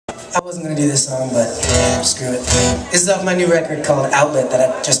I wasn't gonna do this song, but screw it. This is off my new record called Outlet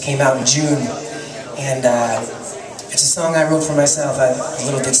that just came out in June, and it's a song I wrote for myself. I'm a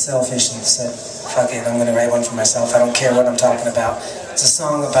little bit selfish and said, fuck it, I'm gonna write one for myself. I don't care what I'm talking about. It's a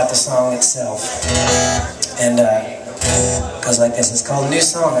song about the song itself, and it goes like this. It's called New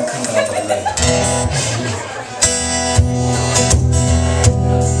Song. I couldn't come up with a name.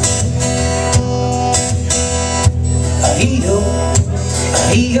 Yo,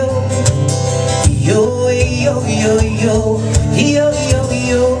 yo, yo, yo, yo, yo, yo,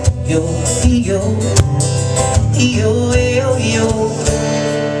 yo, yo, yo, yo, yo, yo.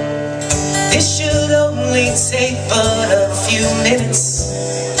 This should only take but a few minutes,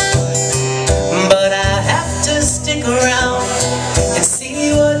 but I have to stick around and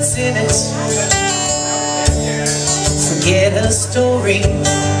see what's in it. Forget a story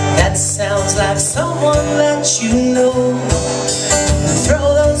that sounds like someone that you know.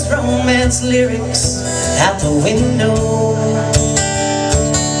 Throw those romance lyrics out the window.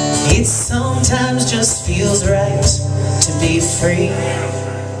 It sometimes just feels right to be free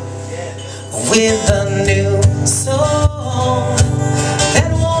with a new song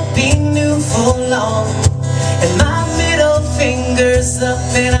that won't be new for long. And my middle finger's up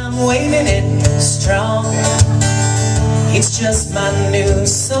and I'm waving it strong. It's just my new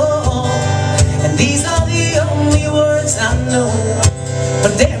song, and these are the only words I know,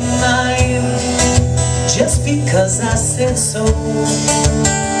 but they're mine just because I said so.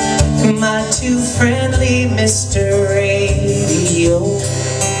 My too friendly Mr. Radio.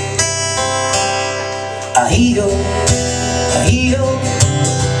 Yo, yo,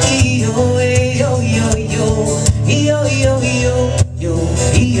 yo, yo, yo, yo, yo, yo, yo,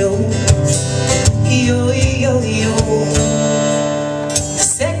 yo, yo, yo, yo. The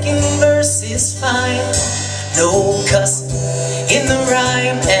second verse is fine, no cussing in the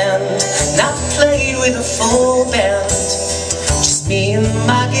rhyme, and not played with a full band, just me and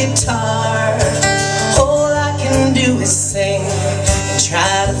my guitar. All I can do is sing and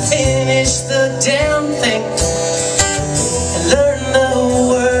try to finish the damn thing and learn the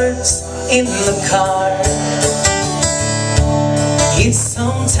words in the car. It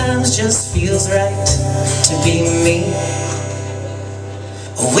sometimes just feels right to be me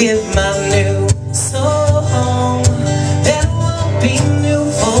with my new song that won't be new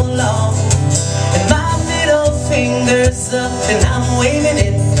for long. And my middle finger's up and I'm waving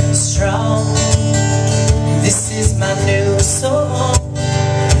it strong. This is my new song,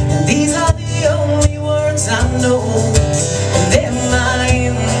 and these are the only words I know, and they're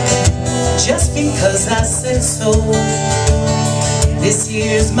mine just because I said so. This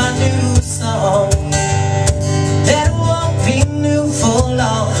here's my new song that won't be new for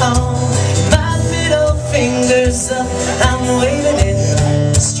long. My middle finger's up, I'm waving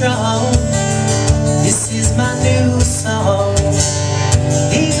it strong. This is my new song.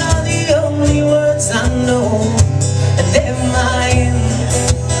 These are the only words I know, and they're mine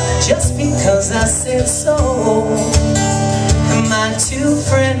just because I said so. Am I too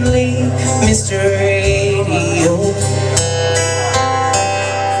friendly, Mr. Radio?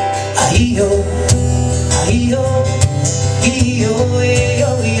 Yo.